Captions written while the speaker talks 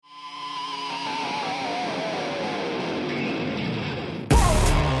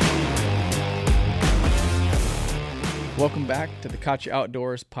Welcome back to the Kacha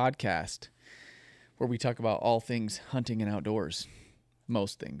Outdoors podcast, where we talk about all things hunting and outdoors.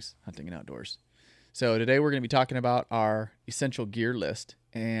 Most things hunting and outdoors. So today we're going to be talking about our essential gear list.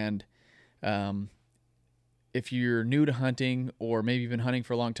 And if you're new to hunting, or maybe you've been hunting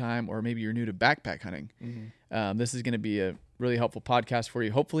for a long time, or maybe you're new to backpack hunting, this is going to be a really helpful podcast for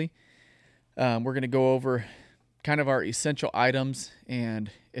you, hopefully. We're going to go over kind of our essential items, and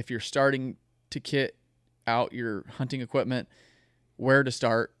if you're starting to kit out your hunting equipment, where to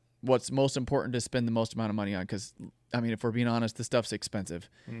start, what's most important to spend the most amount of money on, because I mean, if we're being honest, this stuff's expensive.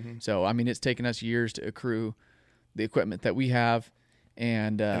 So I mean, it's taken us years to accrue the equipment that we have,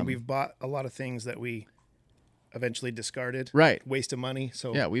 and we've bought a lot of things that we eventually discarded, right? Waste of money.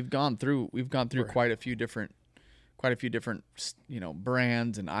 So yeah, we've gone through quite a few different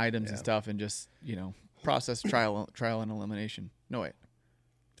brands and items and stuff, and just process trial and elimination. No, wait.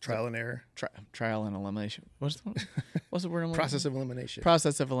 Trial and error. Trial and elimination. What's the word? Process of elimination.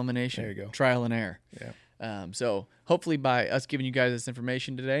 Process of elimination. There you go. Trial and error. Yeah. So hopefully by us giving you guys this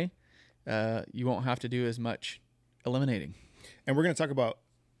information today, you won't have to do as much eliminating. And we're going to talk about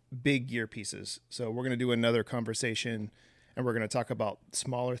big gear pieces. So we're going to do another conversation, and we're going to talk about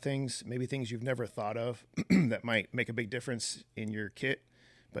smaller things, maybe things you've never thought of that might make a big difference in your kit.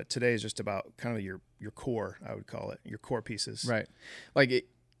 But today is just about kind of your core, I would call it, your core pieces. Right. Like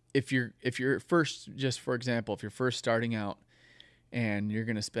if you're first, just for example, if you're first starting out and you're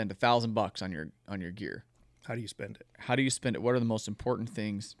going to spend $1,000 on your gear, how do you spend it? What are the most important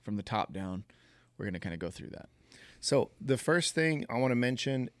things from the top down? We're going to kind of go through that. So the first thing I want to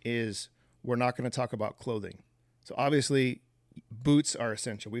mention is we're not going to talk about clothing. So obviously boots are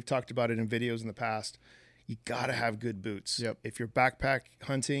essential. We've talked about it in videos in the past. You got to have good boots. Yep. If you're backpack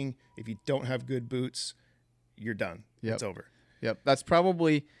hunting, if you don't have good boots, you're done. Yep. It's over. Yep.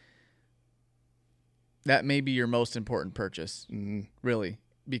 That may be your most important purchase, really,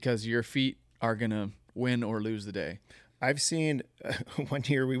 because your feet are going to win or lose the day. I've seen one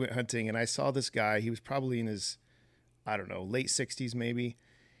year we went hunting, and I saw this guy. He was probably in his, late 60s maybe.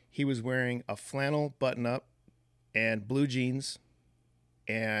 He was wearing a flannel button-up and blue jeans,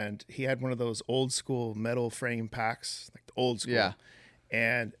 and he had one of those old school metal frame packs, like the old school,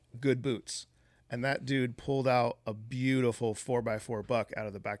 and good boots. And that dude pulled out a beautiful 4x4 buck out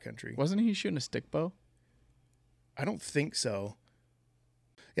of the backcountry. Wasn't he shooting a stick bow? I don't think so.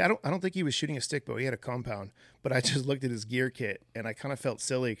 Yeah, I don't think he was shooting a stick bow. He had a compound. But I just looked at his gear kit, and I kind of felt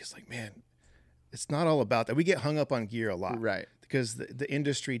silly because, man, it's not all about that. We get hung up on gear a lot, right? Because the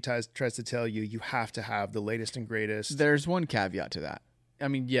industry tries to tell you have to have the latest and greatest. There's one caveat to that. I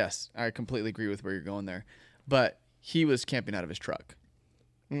mean, yes, I completely agree with where you're going there, but he was camping out of his truck,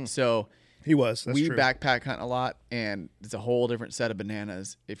 so he was. That's true. Backpack hunt a lot, and it's a whole different set of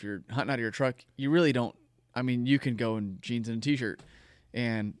bananas. If you're hunting out of your truck, you really don't. I mean, you can go in jeans and a t-shirt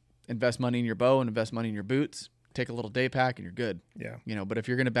and invest money in your bow and invest money in your boots, take a little day pack, and you're good. Yeah. But if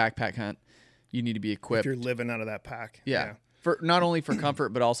you're going to backpack hunt, you need to be equipped. If you're living out of that pack. Yeah. For not only for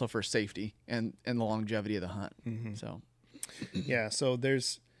comfort, but also for safety and the longevity of the hunt. So, yeah. So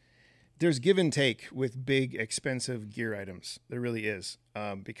there's give and take with big, expensive gear items. There really is,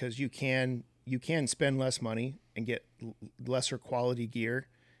 because you can spend less money and get lesser quality gear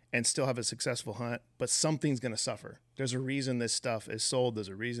and still have a successful hunt, but something's going to suffer. There's a reason this stuff is sold. There's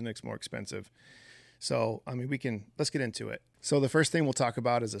a reason it's more expensive. So, I mean, let's get into it. So the first thing we'll talk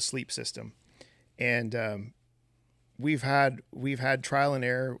about is a sleep system. And we've had trial and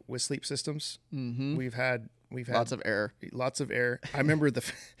error with sleep systems. We've had lots of error. I remember the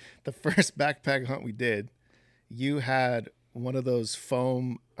first backpack hunt we did, you had one of those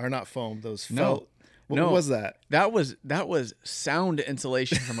those felt. What was that? That was sound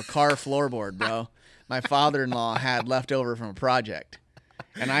insulation from a car floorboard, bro. My father-in-law had left over from a project,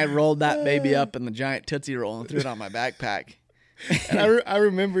 and I rolled that baby up in the giant Tootsie Roll and threw it on my backpack. And I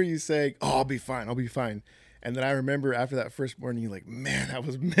remember you saying, "Oh, I'll be fine." And then I remember after that first morning, you're like, "Man, that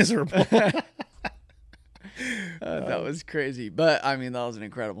was miserable." That was crazy, but I mean, that was an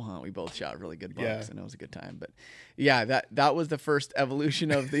incredible hunt. We both shot really good bucks, and it was a good time. But yeah, that was the first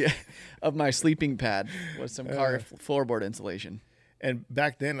evolution of of my sleeping pad, was some car floorboard insulation. And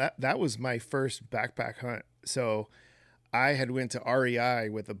back then, that was my first backpack hunt. So I had went to REI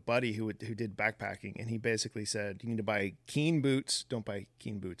with a buddy who did backpacking, and he basically said, "You need to buy Keen boots. Don't buy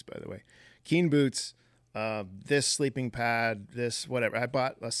Keen boots, by the way. Keen boots, this sleeping pad, this whatever." I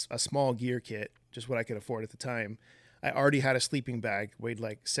bought a small gear kit, just what I could afford at the time. I already had a sleeping bag, weighed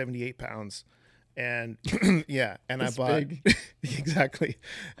like 78 pounds. And yeah, and That's I bought big. exactly.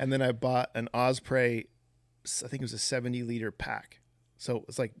 And then I bought an Osprey, I think it was a 70-liter pack. So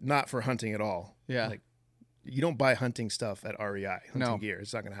it's like not for hunting at all. Yeah. Like You don't buy hunting stuff at REI, hunting No. gear.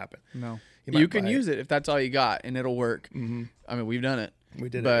 It's not going to happen. No. might You can buy use it if that's all you got, and it'll work. Mm-hmm. I mean, we've done it. We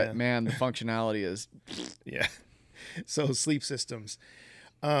did but it. Yeah. Man, the functionality is Yeah. So sleep systems.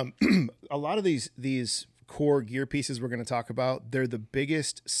 A lot of these core gear pieces we're going to talk about, they're the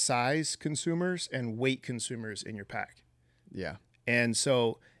biggest size consumers and weight consumers in your pack. yeah. And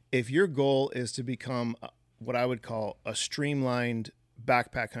so if your goal is to become what I would call a streamlined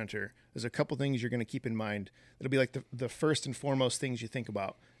backpack hunter, there's a couple things you're going to keep in mind. It'll be like the first and foremost things you think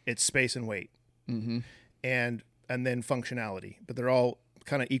about. It's space and weight, Mm-hmm. and then functionality. But they're all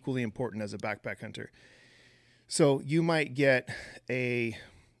kind of equally important as a backpack hunter. So you might get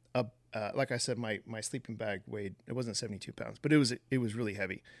like I said, my sleeping bag weighed, it wasn't 72 pounds, but it was really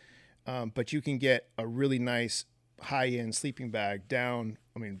heavy. But you can get a really nice high-end sleeping bag down.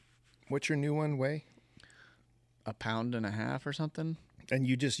 I mean, what's your new one weigh? 1.5 pounds or something. And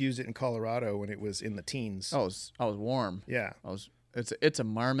you just used it in Colorado when it was in the teens. I was warm. Yeah. It's a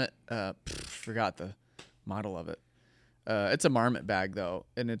Marmot. Forgot the model of it. It's a Marmot bag though,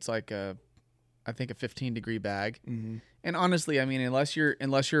 and it's like I think a 15-degree bag. Mm-hmm. And honestly, I mean, unless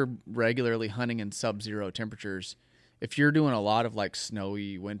you're regularly hunting in sub-zero temperatures, if you're doing a lot of like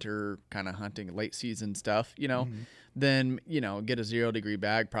snowy winter kind of hunting, late season stuff, Mm-hmm. then get a 0-degree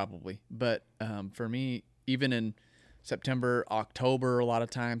bag probably. But for me, even in September, October, a lot of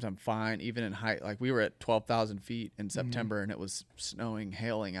times I'm fine. Even in height, like we were at 12,000 feet in September, Mm-hmm. and it was snowing,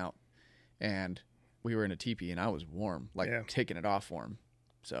 hailing out, and we were in a teepee, and I was warm, like taking it off warm.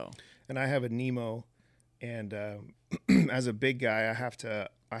 So. And I have a Nemo, and as a big guy, I have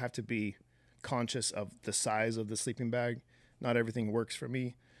to be conscious of the size of the sleeping bag. Not everything works for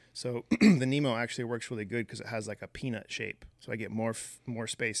me, so the Nemo actually works really good because it has like a peanut shape. So I get more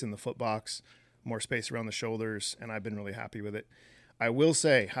space in the foot box, more space around the shoulders, and I've been really happy with it. I will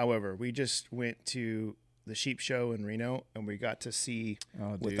say, however, we just went to the sheep show in Reno, and we got to see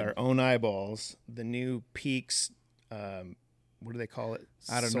with our own eyeballs the new Peaks. What do they call it?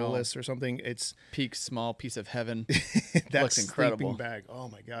 I don't Solace know. Or something. It's Peak small piece of heaven. that Looks incredible. sleeping bag. Oh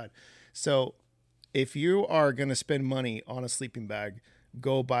my God. So if you are going to spend money on a sleeping bag,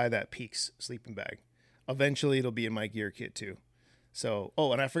 go buy that Peaks sleeping bag. Eventually it'll be in my gear kit too. So,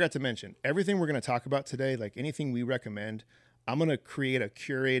 and I forgot to mention, everything we're going to talk about today, like anything we recommend, I'm going to create a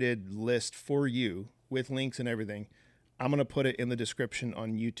curated list for you with links and everything. I'm going to put it in the description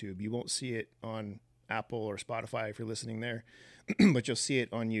on YouTube. You won't see it on Apple or Spotify if you're listening there, but you'll see it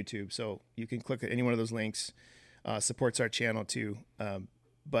on YouTube. So you can click at any one of those links. Supports our channel too.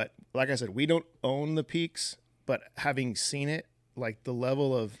 But like I said, we don't own the Peaks, but having seen it, like the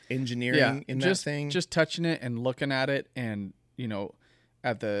level of engineering in that thing. Just touching it and looking at it, and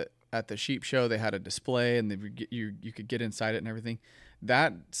at the sheep show they had a display, and you could get inside it and everything.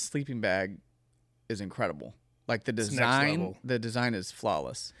 That sleeping bag is incredible. Like the design is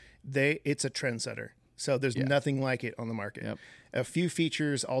flawless. It's a trendsetter. So there's nothing like it on the market. Yep. A few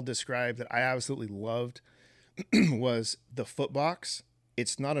features I'll describe that I absolutely loved was the foot box.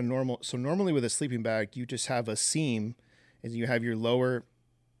 It's not a normal. So normally with a sleeping bag, you just have a seam, and you have your lower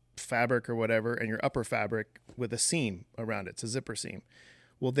fabric or whatever, and your upper fabric with a seam around it. It's a zipper seam.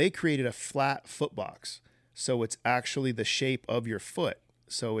 Well, they created a flat foot box, so it's actually the shape of your foot.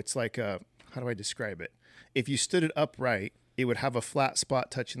 So it's like how do I describe it? If you stood it upright, it would have a flat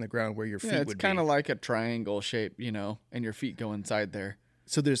spot touching the ground where your feet would be. It's kind of like a triangle shape, and your feet go inside there.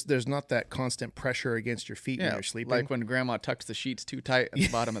 So there's not that constant pressure against your feet when you're sleeping. Like when grandma tucks the sheets too tight at the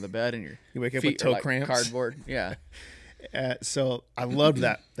bottom of the bed and you wake up feet with toe are like cramps. Cardboard. Yeah. So I loved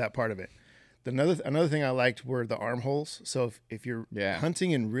that part of it. Another thing I liked were the armholes. So if you're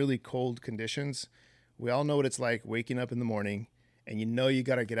hunting in really cold conditions, we all know what it's like waking up in the morning and you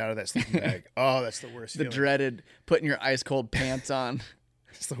got to get out of that sleeping bag. Oh, that's the worst feeling. Dreaded putting your ice cold pants on.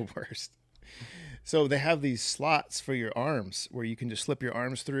 It's the worst. So they have these slots for your arms where you can just slip your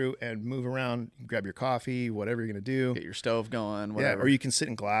arms through and move around, grab your coffee, whatever you're going to do. Get your stove going, whatever. Yeah, or you can sit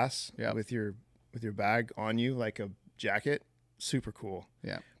in glass with your bag on you like a jacket. Super cool.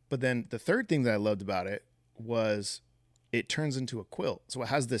 Yeah. But then the third thing that I loved about it was it turns into a quilt. So it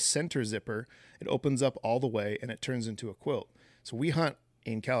has this center zipper. It opens up all the way and it turns into a quilt. So we hunt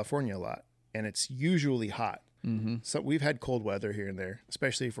in California a lot, and it's usually hot. Mm-hmm. So we've had cold weather here and there,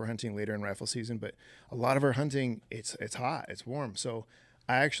 especially if we're hunting later in rifle season. But a lot of our hunting, it's hot, it's warm. So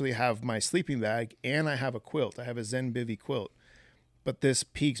I actually have my sleeping bag and I have a quilt. I have a Zen Bivy quilt. But this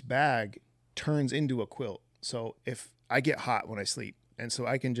Peaks bag turns into a quilt. So if I get hot when I sleep, and so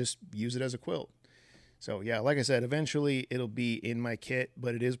I can just use it as a quilt. So yeah, like I said, eventually it'll be in my kit,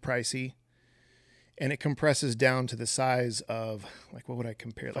 but it is pricey. And it compresses down to the size of, like, what would I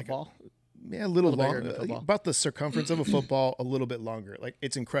compare? Football? Yeah, a little bigger long, than a football. about the circumference of a football, a little bit longer. Like,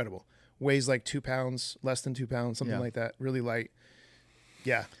 it's incredible. Weighs like 2 pounds, less than 2 pounds, something like that. Really light.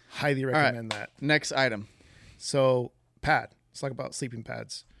 Yeah, highly recommend that. Next item. So, pad. Let's talk about sleeping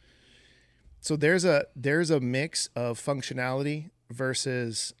pads. So there's a mix of functionality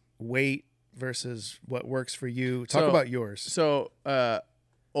versus weight versus what works for you. Talk about yours. So,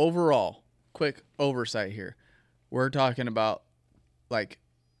 overall, quick oversight here. We're talking about like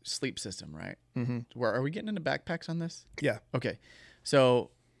sleep system, right? Mm-hmm. Where are we getting into backpacks on this? Yeah. Okay.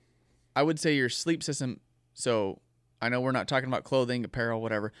 So I would say your sleep system. So I know we're not talking about clothing, apparel,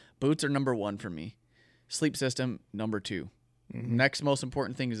 whatever. Boots are number 1 for me. Sleep system, number 2. Mm-hmm. Next most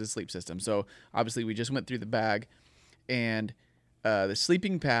important thing is the sleep system. So obviously we just went through the bag, and the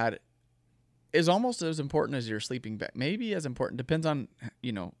sleeping pad is almost as important as your sleeping bag. Maybe as important. Depends on,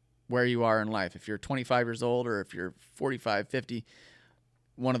 where you are in life. If you're 25 years old or if you're 45, 50,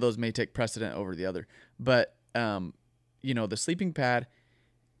 one of those may take precedent over the other. But, the sleeping pad,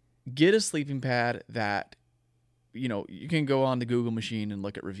 get a sleeping pad that, you can go on the Google machine and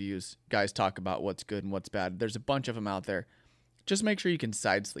look at reviews. Guys talk about what's good and what's bad. There's a bunch of them out there. Just make sure you can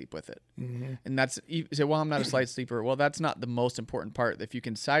side sleep with it. Mm-hmm. And that's, you say, well, I'm not a side sleeper. Well, that's not the most important part. If you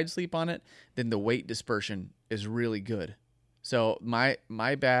can side sleep on it, then the weight dispersion is really good. So my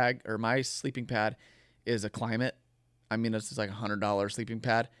bag or my sleeping pad is a Climate. I mean, it's like $100 sleeping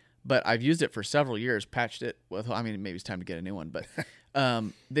pad, but I've used it for several years, patched it with, maybe it's time to get a new one, but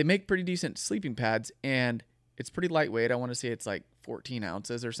they make pretty decent sleeping pads, and it's pretty lightweight. I want to say it's like 14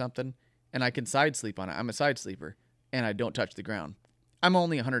 ounces or something, and I can side sleep on it. I'm a side sleeper, and I don't touch the ground. I'm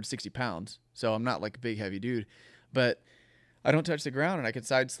only 160 pounds, so I'm not like a big, heavy dude, but I don't touch the ground, and I can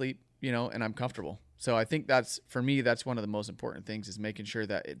side sleep, and I'm comfortable. So I think for me, that's one of the most important things, is making sure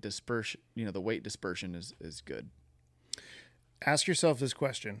that it the weight dispersion is good. Ask yourself this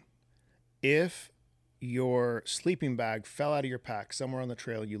question. If your sleeping bag fell out of your pack somewhere on the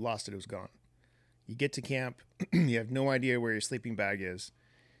trail, you lost it, it was gone. You get to camp, you have no idea where your sleeping bag is.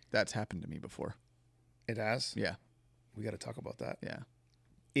 That's happened to me before. It has? Yeah. We got to talk about that. Yeah.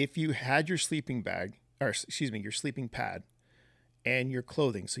 If you had your sleeping bag, your sleeping pad and your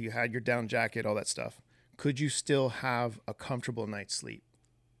clothing, so you had your down jacket, all that stuff, could you still have a comfortable night's sleep?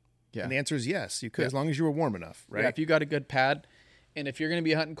 Yeah. And the answer is yes, you could, as long as you were warm enough, right? Yeah, if you got a good pad, and if you're going to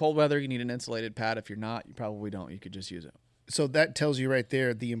be hunting cold weather, you need an insulated pad. If you're not, you probably don't. You could just use it. So that tells you right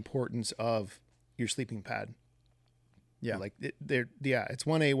there the importance of your sleeping pad. Yeah. Like it's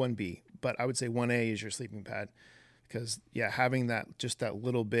 1A, 1B, but I would say 1A is your sleeping pad, because having that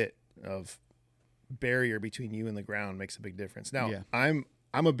little bit of barrier between you and the ground makes a big difference. Now, I'm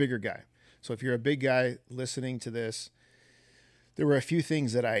a bigger guy. So if you're a big guy listening to this, there were a few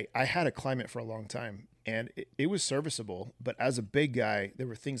things that I had a Climate for a long time, and it was serviceable, but as a big guy, there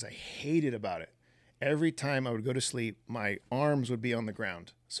were things I hated about it. Every time I would go to sleep, my arms would be on the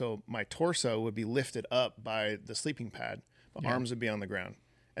ground. So my torso would be lifted up by the sleeping pad. My arms would be on the ground.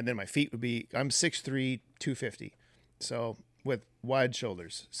 And then my feet would be, I'm 6'3", 250. So with wide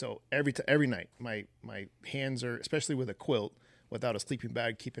shoulders. So every night, my hands are, especially with a quilt, without a sleeping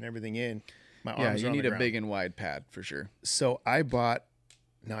bag, keeping everything in, my arms are on the ground. Yeah, you need a big and wide pad for sure. So I bought,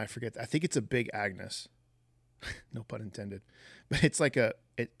 now I forget, I think it's a Big Agnes. No pun intended. But it's like it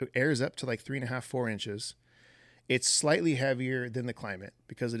airs up to like 3.5, 4 inches. It's slightly heavier than the Climate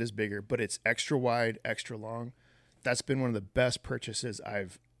because it is bigger, but it's extra wide, extra long. That's been one of the best purchases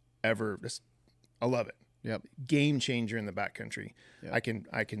I've ever. I love it. Yep. Game changer in the backcountry. Yep.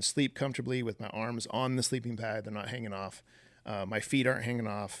 I can sleep comfortably with my arms on the sleeping pad. They're not hanging off. My feet aren't hanging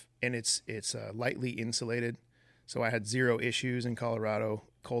off, and it's lightly insulated. So I had zero issues in Colorado,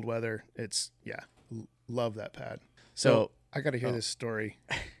 cold weather. Love that pad. So I got to hear this story.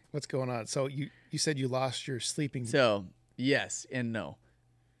 What's going on? So you said you lost your sleeping. So yes and no.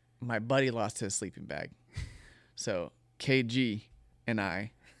 My buddy lost his sleeping bag. So KG and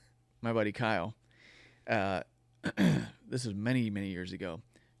I, my buddy Kyle, this was many, many years ago.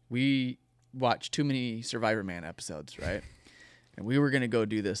 We watched too many Survivor Man episodes, right? And we were going to go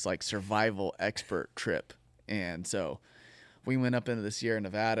do this like survival expert trip. And so we went up into the Sierra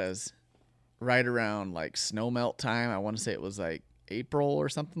Nevadas right around like snow melt time. I want to say it was like April or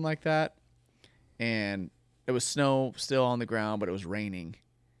something like that. And it was snow still on the ground, but it was raining.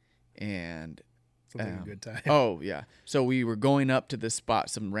 And sounds like a good time. Oh, yeah. So we were going up to this spot,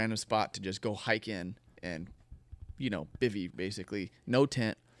 some random spot to just go hike in and, bivvy basically. No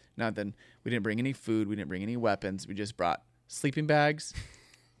tent, nothing. We didn't bring any food. We didn't bring any weapons. We just brought sleeping bags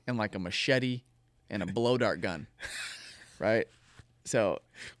and like a machete and a blow dart gun, right? So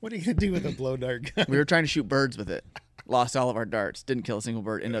what are you going to do with a blow dart gun? We were trying to shoot birds with it. lost all of our darts, didn't kill a single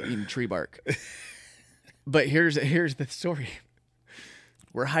bird, ended up eating tree bark. But here's the story.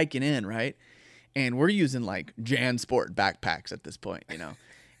 We're hiking in, right? And we're using like JanSport backpacks at this point, you know.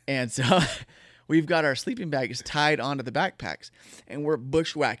 And so we've got our sleeping bags tied onto the backpacks, and we're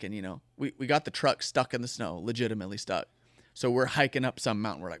bushwhacking, you know. We got the truck stuck in the snow, legitimately stuck. So we're hiking up some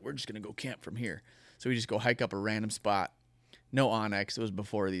mountain. We're like, we're just going to go camp from here. So we just go hike up a random spot. No Onyx. It was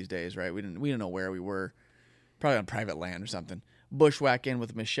before these days, right? We didn't know where we were. Probably on private land or something. Bushwhacking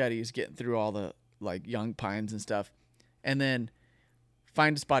with machetes, getting through all the like young pines and stuff. And then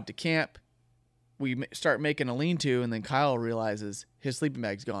find a spot to camp. We start making a lean-to, and then Kyle realizes his sleeping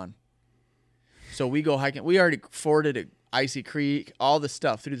bag's gone. So we go hiking. We already forded an icy creek, all the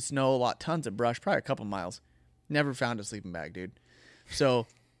stuff through the snow, tons of brush, probably a couple miles. Never found a sleeping bag, dude. So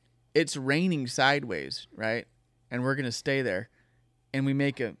it's raining sideways, right? And we're going to stay there. And we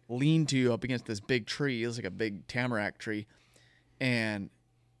make a lean-to up against this big tree. It was like a big tamarack tree. And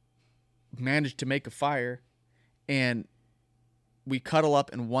managed to make a fire. And we cuddle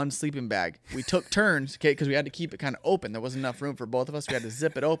up in one sleeping bag. We took turns, okay, because we had to keep it kind of open. There wasn't enough room for both of us. We had to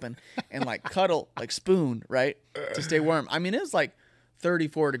zip it open and like cuddle, like spoon, right, to stay warm. I mean, it was like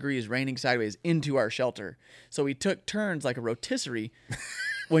 34 degrees, raining sideways into our shelter. So we took turns like a rotisserie.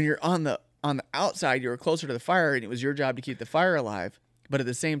 When you're on the outside, you were closer to the fire, and it was your job to keep the fire alive. But at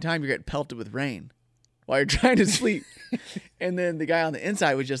the same time, you're getting pelted with rain while you're trying to sleep. And then the guy on the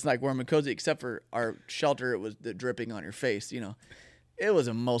inside was just like warm and cozy, except for our shelter. It was the dripping on your face. You know, it was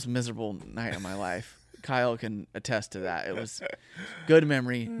the most miserable night of my life. Kyle can attest to that. It was good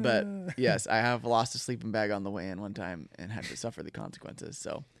memory, but yes, I have lost a sleeping bag on the way in one time and had to suffer the consequences.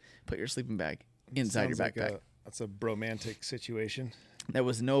 So put your sleeping bag inside your backpack. That's a bromantic situation. There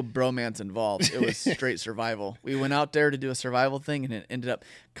was no bromance involved. It was straight survival. We went out there to do a survival thing, and it ended up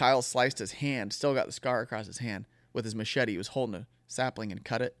Kyle sliced his hand, still got the scar across his hand with his machete. He was holding a sapling and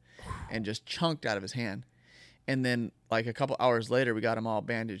cut it and just chunked out of his hand. And then like a couple hours later, we got him all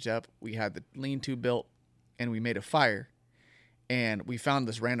bandaged up. We had the lean-to built, and we made a fire. And we found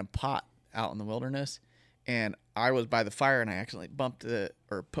this random pot out in the wilderness. And I was by the fire, and I accidentally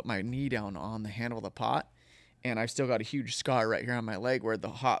put my knee down on the handle of the pot. And I've still got a huge scar right here on my leg where the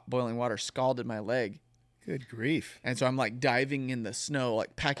hot boiling water scalded my leg. Good grief. And so I'm like diving in the snow,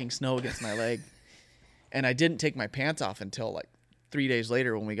 like packing snow against my leg. And I didn't take my pants off until like 3 days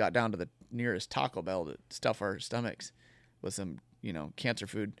later when we got down to the nearest Taco Bell to stuff our stomachs with some, cancer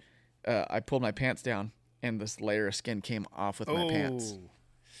food. I pulled my pants down, and this layer of skin came off with my pants.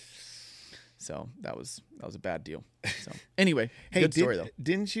 So that was a bad deal. So anyway, hey, good story though.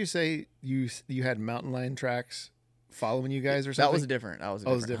 Didn't you say you had mountain lion tracks following you guys or something? That was a different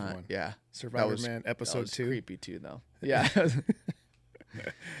different hunt. One. Yeah, Survivor Man episode 2. Creepy too though. Yeah.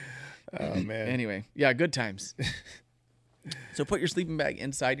 Oh man. Anyway, yeah, good times. So put your sleeping bag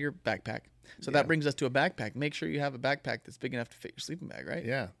inside your backpack. So that brings us to a backpack. Make sure you have a backpack that's big enough to fit your sleeping bag, right?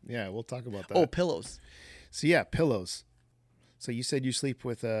 Yeah, we'll talk about that. Oh, pillows. So yeah, pillows. So you said you sleep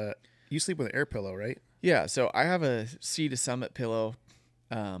with an air pillow, right? Yeah, so I have a Sea to Summit pillow,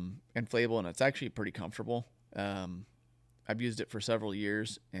 inflatable, and it's actually pretty comfortable. I've used it for several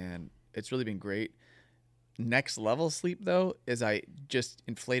years, and it's really been great. Next level sleep, though, is I just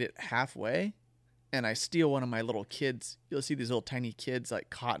inflate it halfway, and I steal one of my little kids. You'll see these little tiny kids, like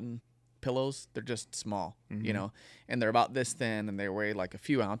cotton pillows. They're just small, and they're about this thin, and they weigh like a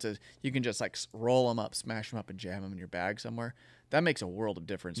few ounces. You can just like roll them up, smash them up, and jam them in your bag somewhere. That makes a world of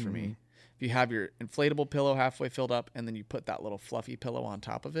difference for me. If you have your inflatable pillow halfway filled up, and then you put that little fluffy pillow on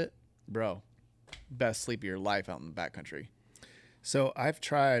top of it, bro, best sleep of your life out in the backcountry. So I've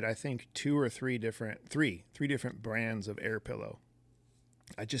tried, I think, three different brands of air pillow.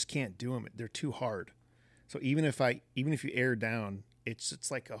 I just can't do them. They're too hard. So even if you air down,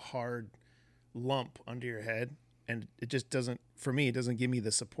 it's like a hard lump under your head, and it just doesn't give me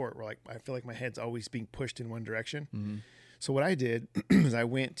the support where like I feel like my head's always being pushed in one direction. Mm-hmm. So what I did is I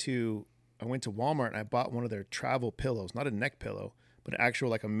went to Walmart and I bought one of their travel pillows, not a neck pillow, but actual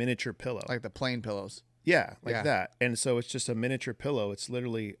like a miniature pillow. Like the plain pillows. Yeah, that. And so it's just a miniature pillow. It's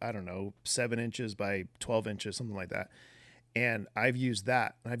literally, 7 inches by 12 inches, something like that. And I've used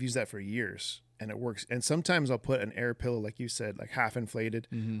that. And I've used that for years, and it works. And sometimes I'll put an air pillow, like you said, like half inflated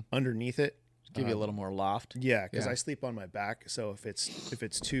underneath it. Give you a little more loft. Yeah, because I sleep on my back. So if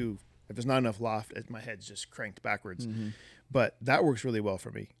there's not enough loft, my head's just cranked backwards. Mm-hmm. But that works really well for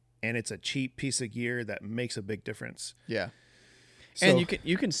me. And it's a cheap piece of gear that makes a big difference. Yeah. So, and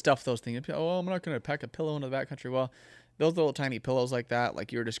you can stuff those things. Oh, I'm not going to pack a pillow into the backcountry. Well, those little tiny pillows like that,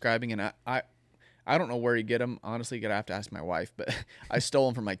 like you were describing, and I don't know where you get them. Honestly, you're going to have to ask my wife, but I stole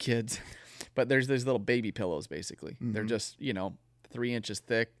them from my kids But there's these little baby pillows, basically. Mm-hmm. They're just, 3 inches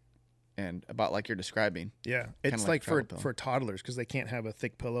thick and about like you're describing. Yeah. It's like for toddlers because they can't have a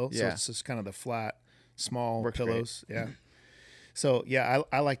thick pillow. So it's just kind of the flat, small pillows. Great. Yeah. So, yeah,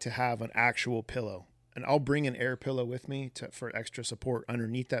 I like to have an actual pillow. And I'll bring an air pillow with me for extra support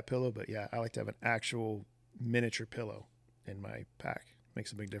underneath that pillow. But, yeah, I like to have an actual miniature pillow in my pack.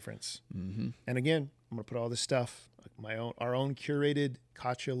 Makes a big difference. Mm-hmm. And, again, I'm going to put all this stuff, our own curated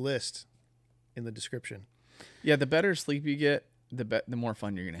Katya list in the description. Yeah, the better sleep you get, the more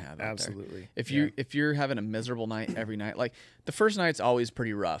fun you're gonna have. Absolutely. If you're having a miserable night every night, like the first night's always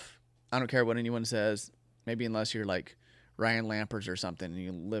pretty rough. I don't care what anyone says. Maybe unless you're like Ryan Lampers or something and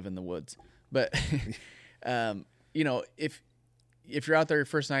you live in the woods. But if you're out there your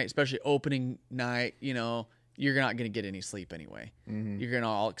first night, especially opening night, you're not gonna get any sleep anyway. Mm-hmm. You're gonna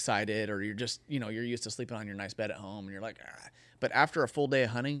all excited, or you're just you're used to sleeping on your nice bed at home, and you're like, ah. But after a full day of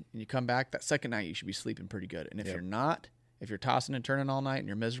hunting and you come back, that second night you should be sleeping pretty good. And if you're not, if you're tossing and turning all night and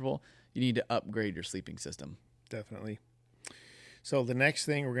you're miserable, you need to upgrade your sleeping system. Definitely. So the next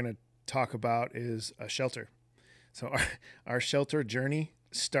thing we're going to talk about is a shelter. So our shelter journey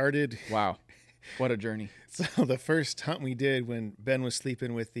started. Wow. What a journey. So the first hunt we did when Ben was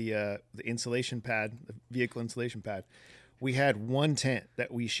sleeping with the insulation pad, the vehicle insulation pad, we had one tent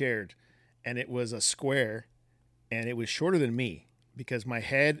that we shared, and it was a square, and it was shorter than me because my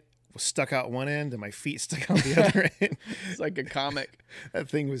head was stuck out one end and my feet stuck out the other end. It's like a comic. That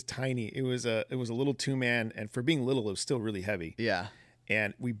thing was tiny. It was a little 2-man, and for being little, it was still really heavy. Yeah.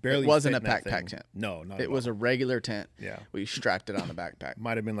 And we barely. It wasn't fit a backpack tent. No, not. It was a regular tent. Yeah. We strapped it on the backpack.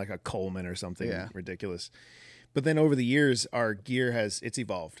 Might have been like a Coleman or something ridiculous. But then over the years, our gear it's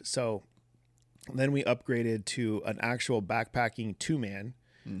evolved. So then we upgraded to an actual backpacking 2-man,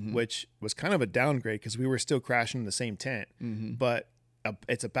 which was kind of a downgrade because we were still crashing in the same tent, but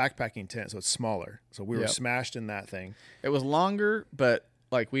it's a backpacking tent, so it's smaller. So we were smashed in that thing. It was longer, but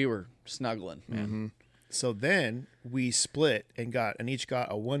like we were snuggling, man. Mm-hmm. So then we split and each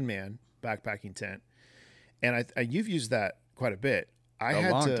got a 1-man backpacking tent, and you've used that quite a bit. I've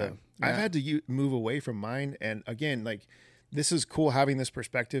had to move away from mine, and again, like this is cool having this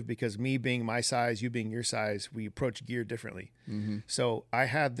perspective because me being my size, you being your size, we approach gear differently. Mm-hmm. So I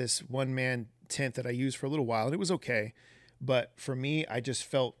had this 1-man tent that I used for a little while, and it was okay. But for me, I just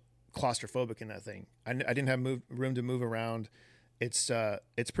felt claustrophobic in that thing. I didn't have room to move around. It's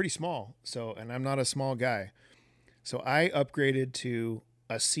pretty small. So, and I'm not a small guy. So I upgraded to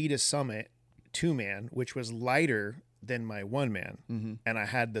a Sea to Summit 2-man, which was lighter than my 1-man. And I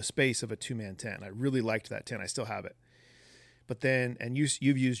had the space of a 2-man tent. I really liked that tent. I still have it. But then, and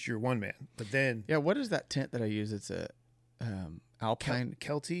you've used your 1-man. But then, yeah, what is that tent that I use? It's a Alpine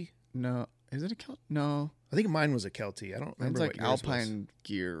Kelty. No, is it a Kelty? No, I think mine was a Kelty. I don't remember. It's like Alpine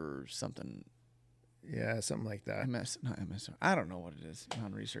gear or something. Yeah, something like that. Not MS. I don't know what it is.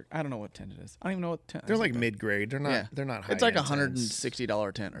 On research, I don't know what tent it is. I don't even know what tent. They're like mid-grade. They're not. Yeah. They're not high. It's like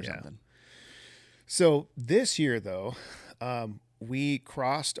 $160 tent or something. So this year, though, we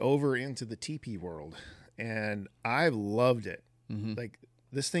crossed over into the teepee world, and I loved it. Like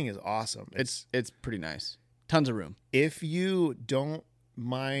this thing is awesome. It's pretty nice. Tons of room. If you don't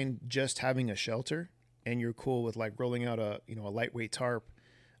mind just having a shelter, and you're cool with like rolling out a lightweight tarp.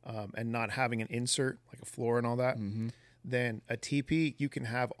 And not having an insert like a floor and all that, then a teepee, you can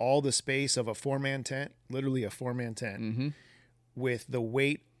have all the space of a 4-man tent, literally a 4-man tent, with the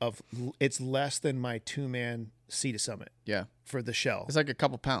weight of it's less than my 2-man Sea to Summit. Yeah, for the shell, it's like a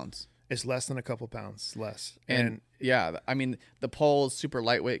couple pounds. It's less than a couple pounds less. And yeah, I mean the pole is super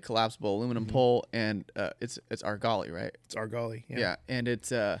lightweight, collapsible aluminum pole, and it's argali, right? It's argali. Yeah, and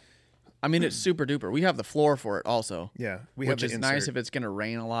it's I mean, it's super duper. We have the floor for it also. Yeah. Which is nice if it's going to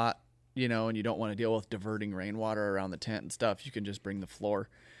rain a lot, and you don't want to deal with diverting rainwater around the tent and stuff. You can just bring the floor.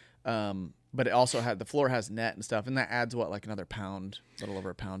 But it also the floor has net and stuff, and that adds like another pound, a little over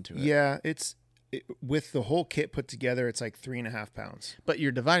a pound to it. Yeah. With the whole kit put together, it's like 3.5 pounds. But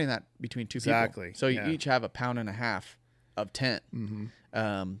you're dividing that between two people. Exactly. So you each have 1.5 pounds of tent.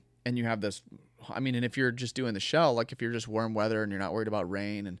 And you have this, I mean, and if you're just doing the shell, like if you're just warm weather and you're not worried about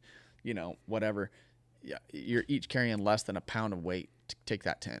rain and, whatever, yeah, you're each carrying less than 1 pound of weight to take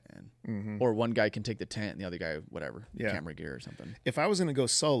that tent in. Or one guy can take the tent and the other guy, whatever, camera gear or something. If I was going to go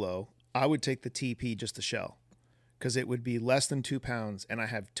solo, I would take the TP, just the shell, because it would be less than 2 pounds and I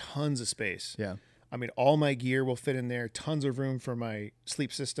have tons of space. Yeah. I mean, all my gear will fit in there, tons of room for my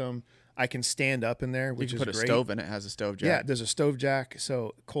sleep system. I can stand up in there, which is great. You can put a stove in it. It has a stove jack. Yeah, there's a stove jack.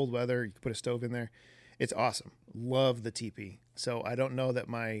 So cold weather, you can put a stove in there. It's awesome. Love the TP. So I don't know that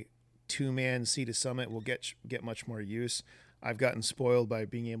my 2-man Sea to Summit will get much more use. I've gotten spoiled by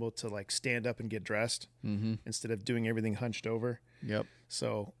being able to like stand up and get dressed instead of doing everything hunched over. Yep.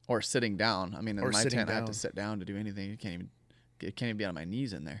 So or sitting down. I mean, in my tent, I have to down. sit down to do anything. It can't even be on my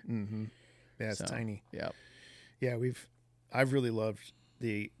knees in there. Yeah, it's tiny. Yep. Yeah, I've really loved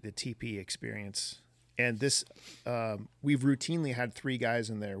the TP experience. And this, we've routinely had 3 guys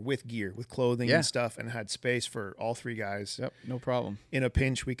in there with gear, with clothing and stuff, and had space for all 3 guys. Yep, no problem. In a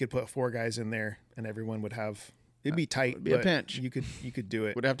pinch, we could put 4 guys in there, and everyone would have. It'd be tight. It'd be a pinch. You could do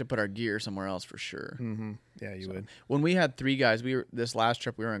it. We'd have to put our gear somewhere else for sure. Yeah, you would. When we had 3 guys, this last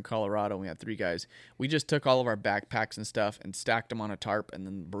trip we were in Colorado. And we had 3 guys. We just took all of our backpacks and stuff and stacked them on a tarp, and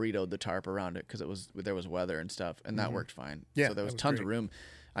then burritoed the tarp around it because there was weather and stuff, and that worked fine. Yeah, so there was tons of room.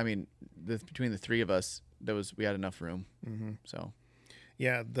 I mean, between the 3 of us, we had enough room. So,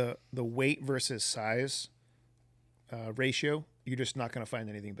 yeah, the weight versus size ratio, you're just not going to find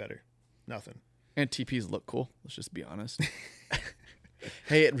anything better. Nothing. And TPs look cool. Let's just be honest.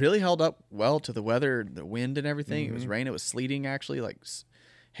 Hey, it really held up well to the weather, the wind, and everything. It was rain. It was sleeting actually, like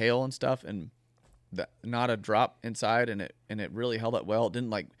hail and stuff, and not a drop inside. And it really held up well. It didn't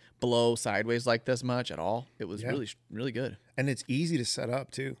like blow sideways like this much at all. It was really, really good. And it's easy to set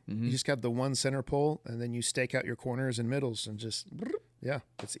up too. You just got the one center pole, and then you stake out your corners and middles, and just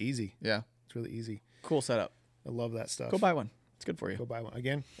it's easy. Yeah, it's really easy. Cool setup. I love that stuff. Go buy one. It's good for you. Go buy one.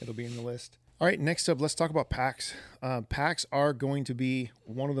 Again, it'll be in the list. All right, next up, let's talk about packs. Packs are going to be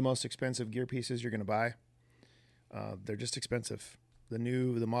one of the most expensive gear pieces you're going to buy. They're just expensive. The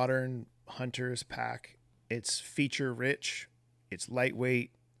modern Hunter's pack, it's feature rich, it's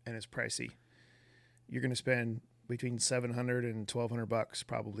lightweight, and it's pricey. You're going to spend between $700 and $1,200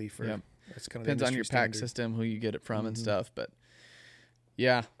 probably for. Yep. That's kind of depends on your pack system, who you get it from, and stuff. But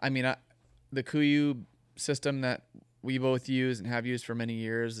yeah, I mean, the KUIU system that we both use and have used for many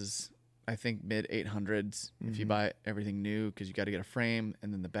years is, I think, mid 800s if you buy everything new, because you got to get a frame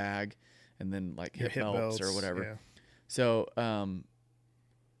and then the bag and then like hip belts or whatever. Yeah. So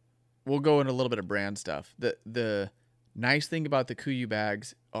we'll go into a little bit of brand stuff. The nice thing about the KUIU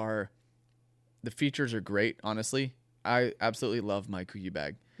bags are the features are great. Honestly, I absolutely love my KUIU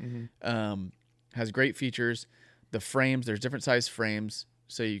bag. Has great features. The frames, there's different size frames,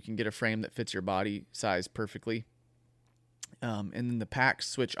 so you can get a frame that fits your body size perfectly. And then the packs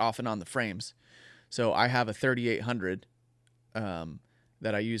switch off and on the frames. So I have a 3800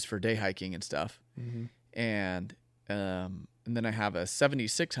 that I use for day hiking and stuff. And then I have a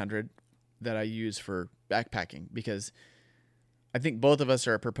 7600 that I use for backpacking, because I think both of us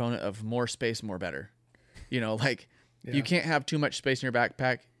are a proponent of more space, more better. You know, like you can't have too much space in your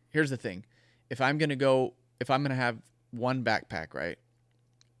backpack. Here's the thing. If I'm going to have one backpack, right,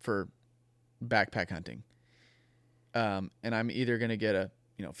 for backpack hunting, and I'm either going to get a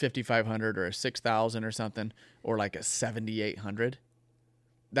 5500 or a 6000 or something, or like a 7800.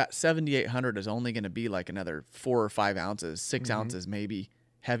 That 7800 is only going to be like another 4 or 5 ounces, 6 ounces maybe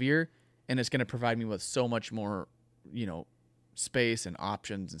heavier, and it's going to provide me with so much more, space and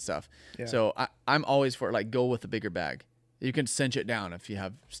options and stuff. Yeah. So I'm always for like go with a bigger bag. You can cinch it down if you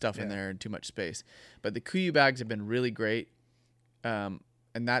have stuff in there and too much space. But the KUIU bags have been really great, and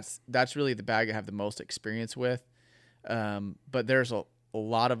that's really the bag I have the most experience with. But there's a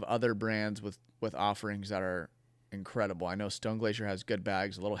lot of other brands with offerings that are incredible. I know Stone Glacier has good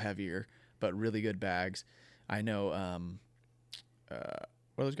bags, a little heavier, but really good bags. I know, what are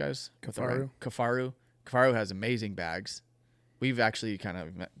those guys? Kafaru has amazing bags. We've actually kind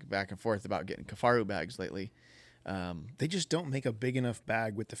of met back and forth about getting Kafaru bags lately. They just don't make a big enough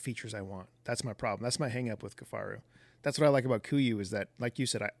bag with the features I want. That's my problem. That's my hang up with Kafaru. That's what I like about KUIU is that, like you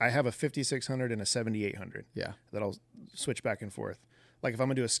said, I have a 5600 and a 7800. Yeah. That I'll switch back and forth. Like if I'm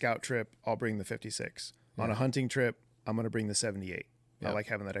going to do a scout trip, I'll bring the 56. Yeah. On a hunting trip, I'm going to bring the 78. Yeah. I like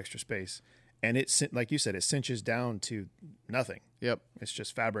having that extra space. And like you said, it cinches down to nothing. Yep. It's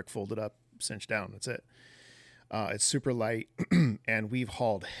just fabric folded up, cinched down. That's it. It's super light, and we've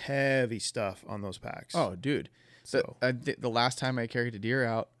hauled heavy stuff on those packs. Oh, dude. So the last time I carried a deer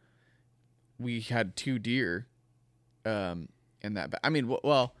out, we had 2 deer in that. I mean,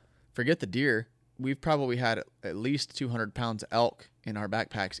 well, forget the deer. We've probably had at least 200 pounds of elk in our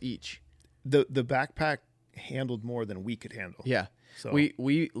backpacks each. The backpack handled more than we could handle. Yeah. So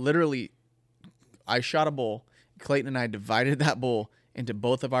we literally, I shot a bull. Clayton and I divided that bull into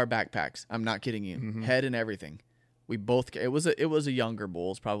both of our backpacks. I'm not kidding you. Head and everything. We both. It was a younger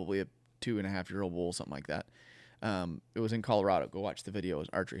bull. It's probably a 2.5-year-old bull, something like that. It was in Colorado. Go watch the video. It was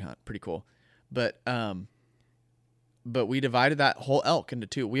an archery hunt. Pretty cool. But we divided that whole elk into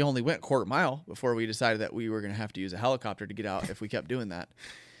 2. We only went a quarter mile before we decided that we were going to have to use a helicopter to get out if we kept doing that.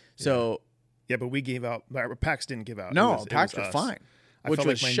 So Yeah, but we gave out. Our packs didn't give out. No, It packs was were us. fine, I which felt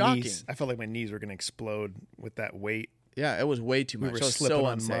was like my shocking. Knees, I felt like my knees were going to explode with that weight. Yeah, it was way too We much. were So it was slipping so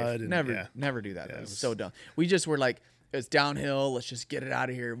on unsafe. mud and- never, yeah. never do that. Yeah, It it was was- so dumb. We just were like, it's downhill. Let's just get it out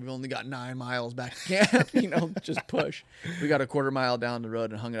of here. We've only got 9 miles back to camp. Just push. We got a quarter mile down the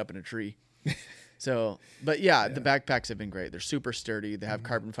road and hung it up in a tree. So, but yeah, the backpacks have been great. They're super sturdy. They have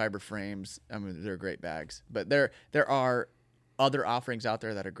carbon fiber frames. I mean, they're great bags. But there are other offerings out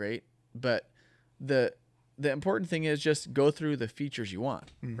there that are great. But the important thing is just go through the features you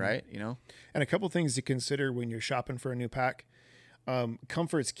want, right? And a couple things to consider when you're shopping for a new pack.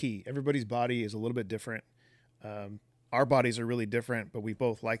 Comfort's key. Everybody's body is a little bit different. Our bodies are really different, but we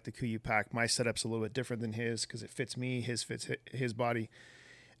both like the Kuiu pack. My setup's a little bit different than his because it fits me. His fits his body.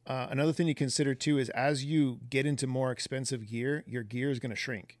 Another thing to consider too is as you get into more expensive gear, your gear is going to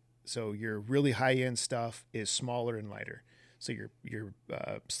shrink. So your really high end stuff is smaller and lighter. So your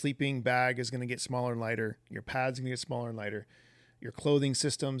sleeping bag is going to get smaller and lighter. Your pads going to get smaller and lighter. Your clothing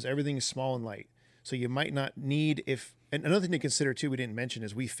systems, everything is small and light. So you might not need and another thing to consider too, we didn't mention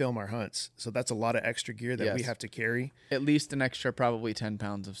is we film our hunts. So that's a lot of extra gear that we have to carry. At least an extra probably 10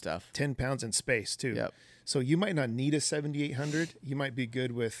 pounds of stuff. 10 pounds in space too. Yep. So you might not need a 7,800. You might be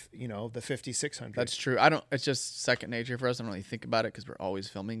good with, the 5,600. That's true. It's just second nature for us. I don't really think about it because we're always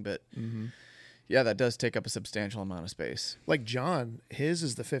filming, but yeah, that does take up a substantial amount of space. Like John, his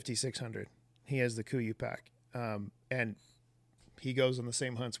is the 5,600. He has the Kuiu pack. And he goes on the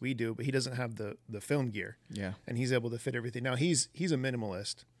same hunts we do, but he doesn't have the film gear. Yeah. And he's able to fit everything. Now he's a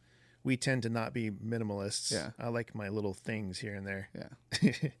minimalist. We tend to not be minimalists. Yeah. I like my little things here and there.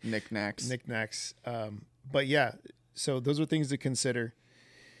 Yeah. Knickknacks. Knickknacks. But yeah, so those are things to consider.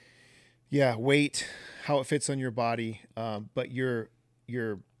 Yeah, weight, how it fits on your body. But your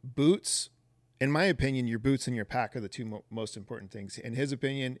boots, in my opinion, your boots and your pack are the two most important things. In his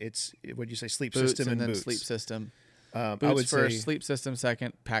opinion, it's, what'd you say, sleep Boots system and then boots. sleep system. Boots I would first, say, sleep system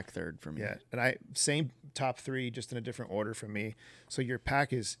second, pack third for me. yeah, and same top three, just in a different order for me. So your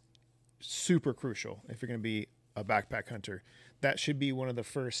pack is super crucial if you're going to be a backpack hunter. That should be one of the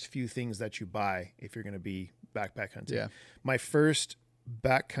first few things that you buy if you're going to be backpack hunting. Yeah. My first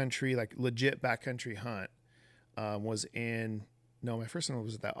backcountry, like legit backcountry hunt, my first one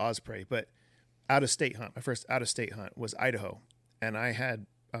was at that Osprey, but out of state hunt. My first out of state hunt was Idaho, and I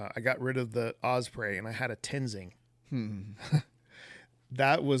got rid of the Osprey and I had a Tenzing.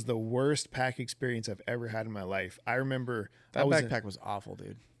 That was the worst pack experience I've ever had in my life. I remember That backpack was awful,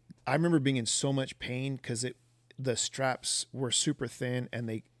 dude. I remember being in so much pain because the straps were super thin,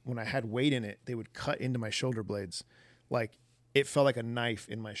 and when I had weight in it, they would cut into my shoulder blades. Like it felt like a knife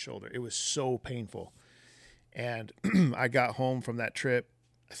in my shoulder. It was so painful. And I got home from that trip,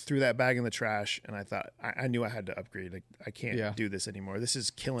 threw that bag in the trash, and I thought I knew I had to upgrade. Like I can't do this anymore. This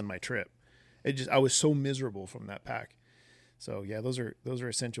is killing my trip. I was so miserable from that pack. So yeah, those are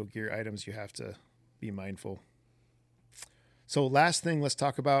essential gear items you have to be mindful. So last thing let's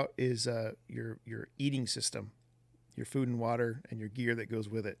talk about is your eating system, your food and water, and your gear that goes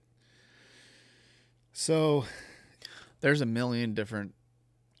with it. So there's a million different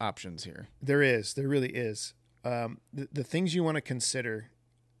options here. There really is. The things you want to consider,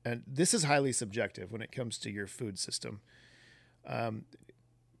 and this is highly subjective when it comes to your food system.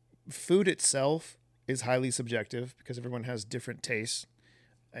 Food itself is highly subjective because everyone has different tastes,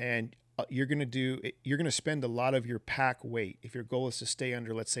 and you're going to spend a lot of your pack weight. If your goal is to stay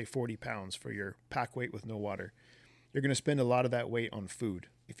under, let's say 40 pounds for your pack weight with no water, you're going to spend a lot of that weight on food.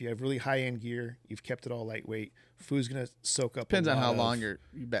 If you have really high end gear, you've kept it all lightweight, food's going to soak up. Depends on how long your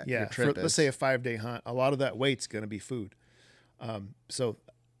trip is. Let's say a 5-day hunt, a lot of that weight's going to be food. So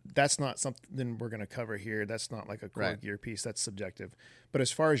that's not something we're going to cover here. That's not like a core gear piece. That's subjective. But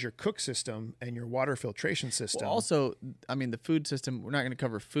as far as your cook system and your water filtration system, well, also, I mean, the food system. We're not going to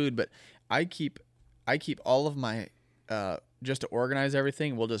cover food, but I keep all of my just to organize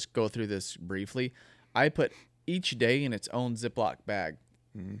everything. We'll just go through this briefly. I put each day in its own Ziploc bag.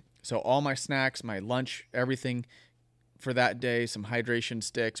 Mm-hmm. So all my snacks, my lunch, everything for that day, some hydration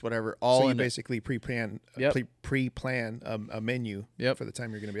sticks, whatever. All so you basically pre-plan a menu for the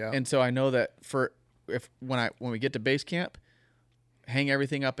time you're going to be out. And so I know that when we get to base camp, hang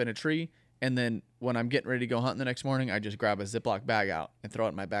everything up in a tree, and then when I'm getting ready to go hunting the next morning, I just grab a Ziploc bag out and throw it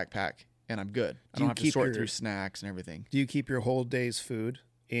in my backpack, and I'm good. I don't have to sort through snacks and everything. Do you keep your whole day's food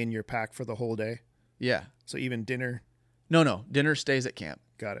in your pack for the whole day? Yeah. So even dinner? No. Dinner stays at camp.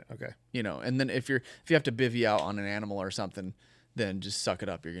 Got it. Okay. And then if you have to bivvy out on an animal or something, then just suck it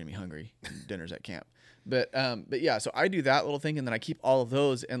up. You're going to be hungry. Dinner's at camp. But yeah, so I do that little thing, and then I keep all of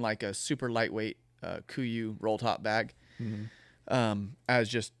those in like a super lightweight Kuiu roll top bag. Mm-hmm. as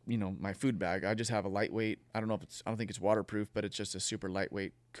just, my food bag. I just have a lightweight. I don't think it's waterproof, but it's just a super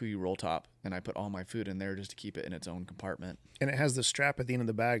lightweight Kuyu roll top. And I put all my food in there just to keep it in its own compartment. And it has the strap at the end of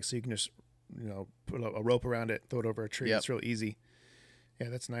the bag, so you can just, put a rope around it, throw it over a tree. Yep. It's real easy. Yeah,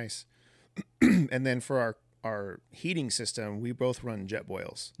 that's nice. And then for our heating system, we both run jet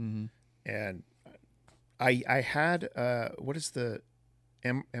boils. Mm-hmm. And I had, what is the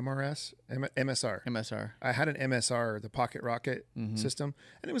MSR? MSR. I had an MSR, the pocket rocket Mm-hmm. system,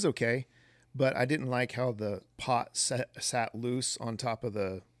 and it was okay, but I didn't like how the pot sat loose on top of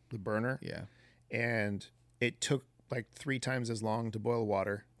the burner. Yeah. And it took like 3 times as long to boil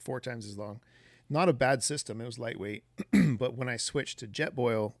water, 4 times as long. Not a bad system. It was lightweight. But when I switched to jet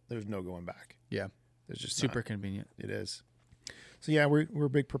boil, there's no going back. Yeah. There's just super convenient. It is. So yeah, we're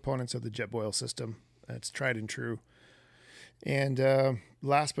big proponents of the jet boil system. It's tried and true. And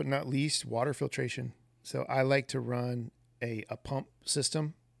last but not least, water filtration. So I like to run a pump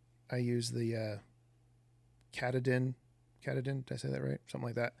system. I use the Katadyn. Did I say that right? Something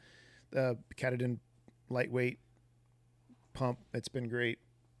like that. The Katadyn lightweight pump. It's been great.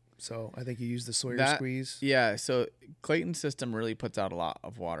 So I think you use the Sawyer squeeze. Yeah. So Clayton's system really puts out a lot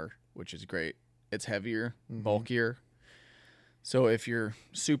of water, which is great. It's heavier, bulkier. So if you're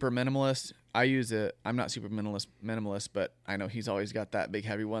super minimalist, I use it. I'm not super minimalist, but I know he's always got that big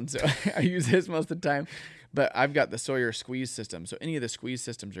heavy one, so I use his most of the time. But I've got the Sawyer squeeze system. So any of the squeeze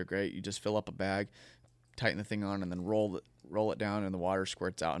systems are great. You just fill up a bag, tighten the thing on, and then roll it down, and the water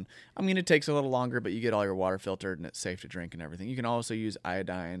squirts out. And it takes a little longer, but you get all your water filtered, and it's safe to drink and everything. You can also use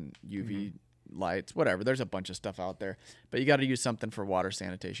iodine, UV lights, whatever. There's a bunch of stuff out there, but you got to use something for water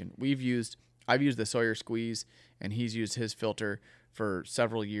sanitation. I've used the Sawyer squeeze, and he's used his filter for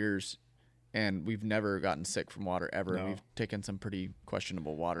several years, and we've never gotten sick from water ever. No. We've taken some pretty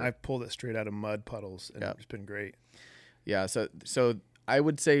questionable water. I've pulled it straight out of mud puddles, and it's been great. Yeah, so I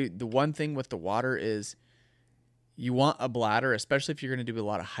would say the one thing with the water is you want a bladder, especially if you're going to do a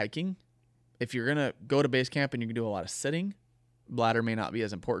lot of hiking. If you're going to go to base camp and you can do a lot of sitting, bladder may not be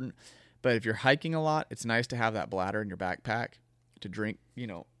as important. But if you're hiking a lot, it's nice to have that bladder in your backpack to drink,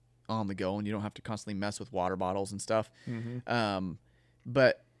 on the go, and you don't have to constantly mess with water bottles and stuff. Mm-hmm.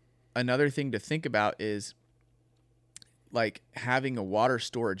 But another thing to think about is like having a water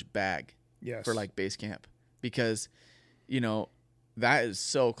storage bag for like base camp, because that is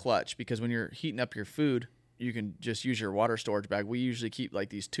so clutch, because when you're heating up your food, you can just use your water storage bag. We usually keep like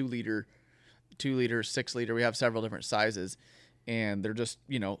these 2 liter, 6 liter. We have several different sizes, and they're just,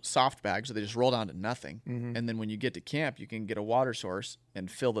 soft bags. So they just roll down to nothing. Mm-hmm. And then when you get to camp, you can get a water source and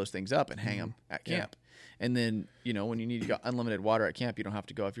fill those things up and hang them at camp. Yeah. And then, when you need to go unlimited water at camp, you don't have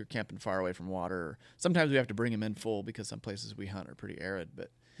to go if you're camping far away from water. Sometimes we have to bring them in full because some places we hunt are pretty arid,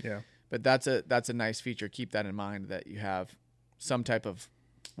 but that's a nice feature. Keep that in mind, that you have some type of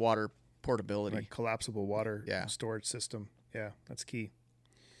water portability, like collapsible water storage system. Yeah, that's key.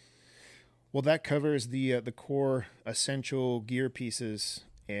 Well, that covers the core essential gear pieces,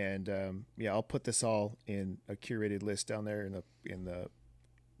 and I'll put this all in a curated list down there in the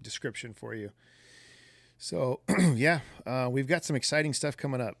description for you. So we've got some exciting stuff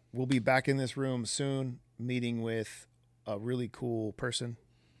coming up. We'll be back in this room soon, meeting with a really cool person,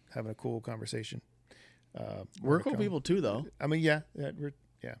 having a cool conversation. We're cool people too, though. I mean, we're.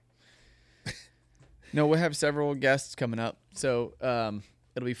 No, we'll have several guests coming up, so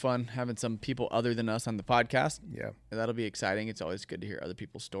it'll be fun having some people other than us on the podcast. Yeah, and that'll be exciting. It's always good to hear other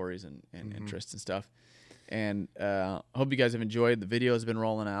people's stories and interests and stuff. And hope you guys have enjoyed. The video has been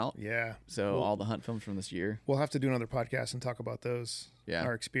rolling out. Yeah. So all the hunt films from this year. We'll have to do another podcast and talk about those. Yeah.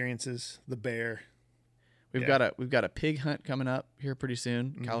 Our experiences. The bear. We've got a pig hunt coming up here pretty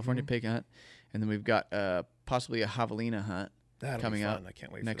soon. California pig hunt, and then we've got possibly a javelina hunt coming up. I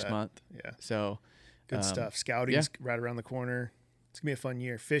can't wait next for that. month. Yeah. So good stuff. Scouting's right around the corner. It's gonna be a fun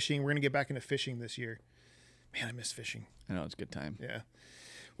year. Fishing. We're gonna get back into fishing this year. Man, I miss fishing. I know, it's a good time. Yeah.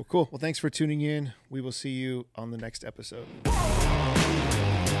 Well, cool. Well, thanks for tuning in. We will see you on the next episode.